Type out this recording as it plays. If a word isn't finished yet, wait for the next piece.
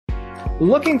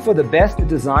Looking for the best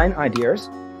design ideas?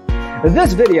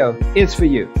 This video is for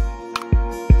you.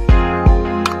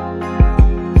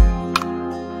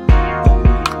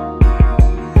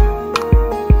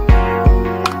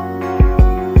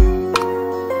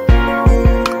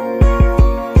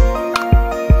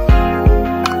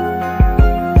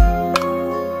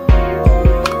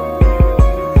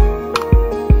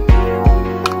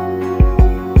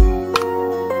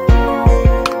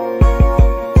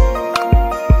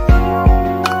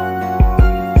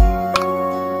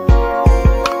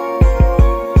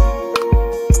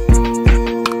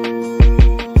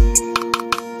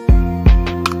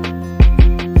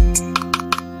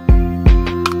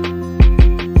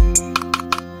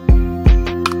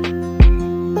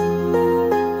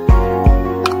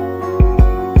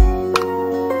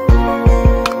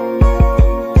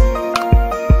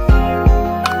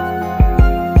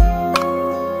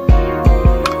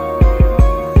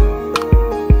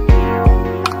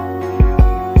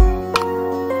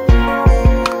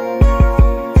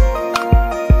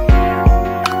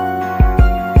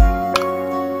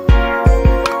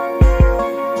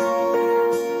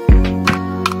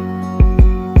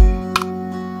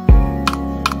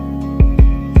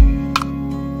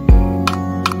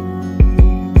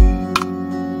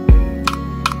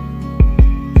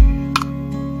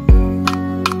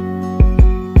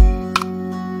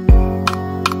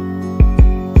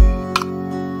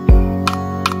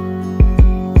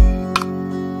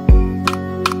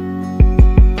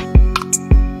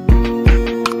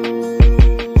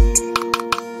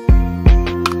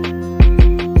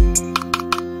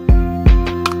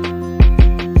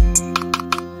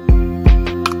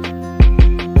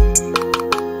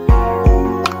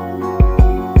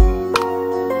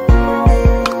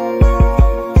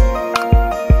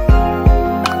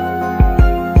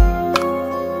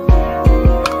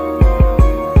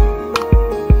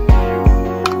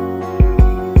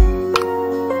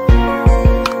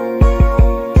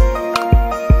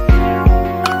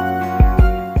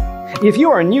 If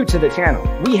you are new to the channel,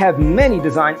 we have many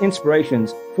design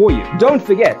inspirations for you. Don't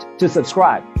forget to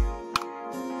subscribe.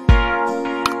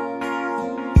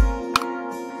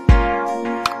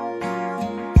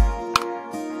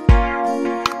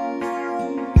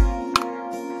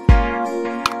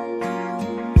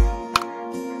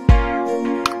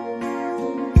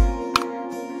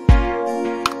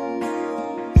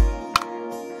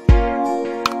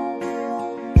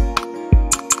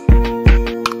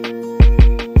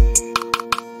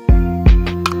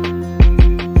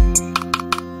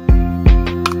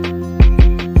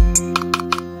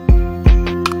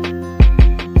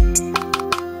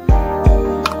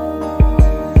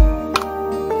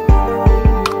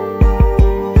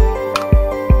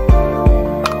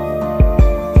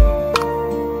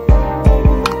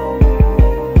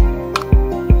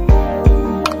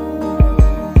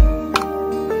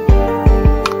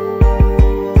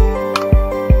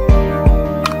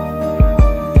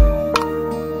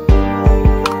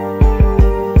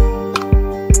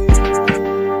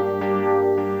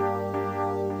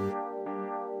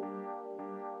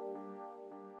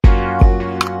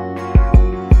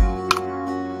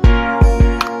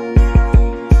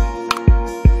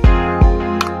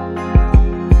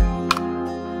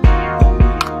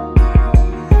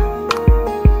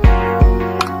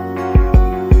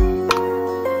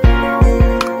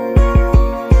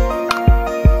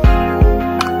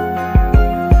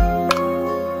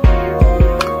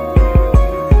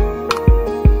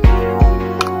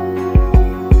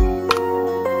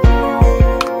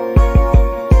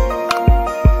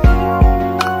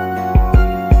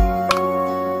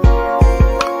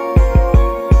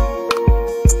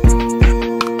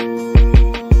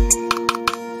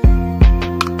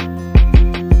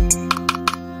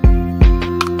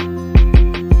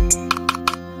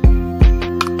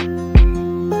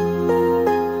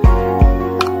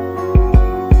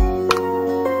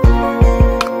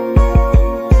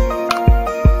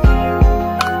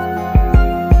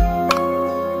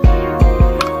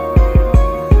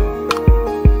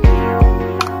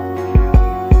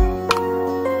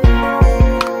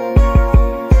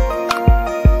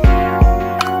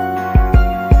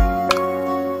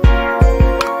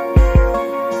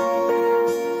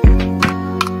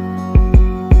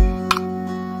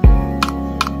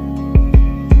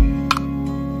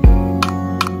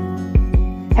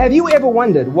 Have you ever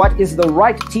wondered what is the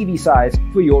right TV size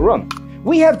for your room?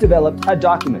 We have developed a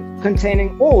document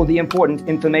containing all the important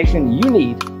information you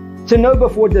need to know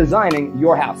before designing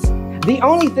your house. The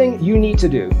only thing you need to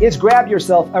do is grab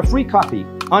yourself a free copy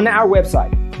on our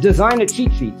website,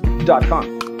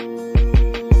 designercheatsheet.com.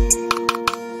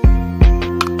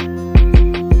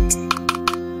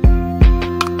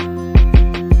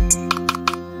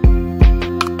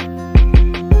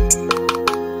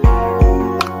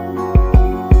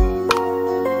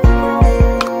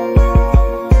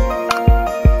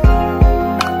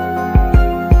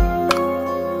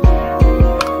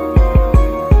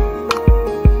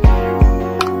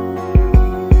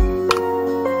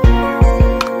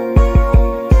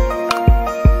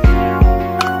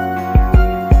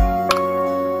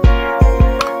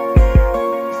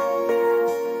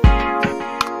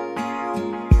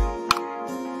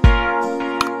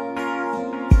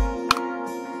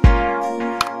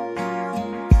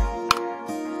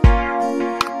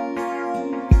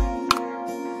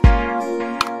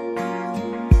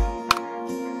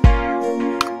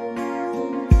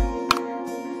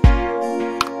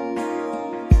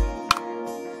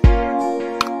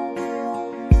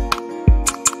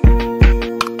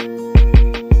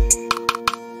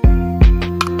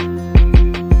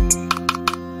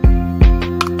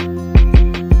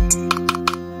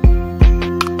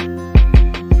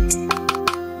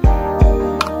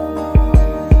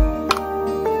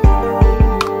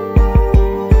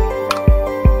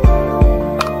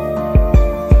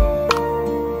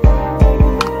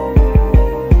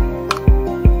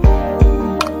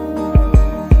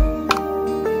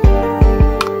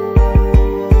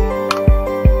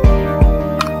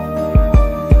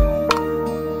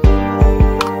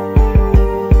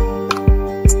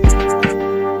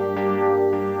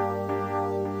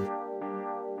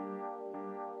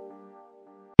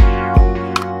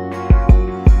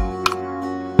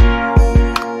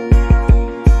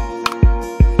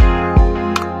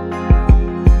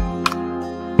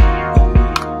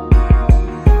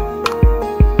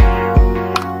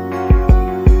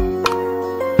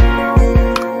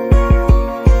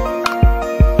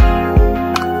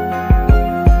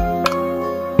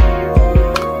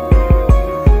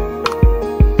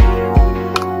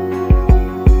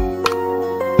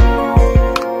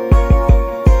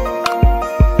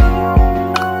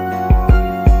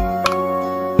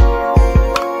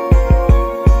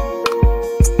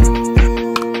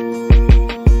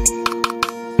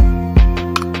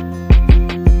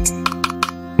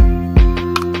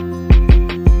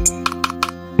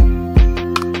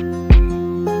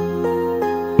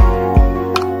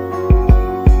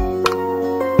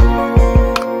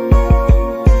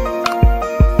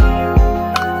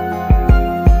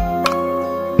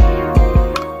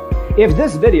 If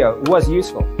this video was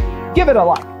useful, give it a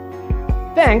like.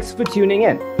 Thanks for tuning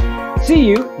in. See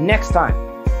you next time.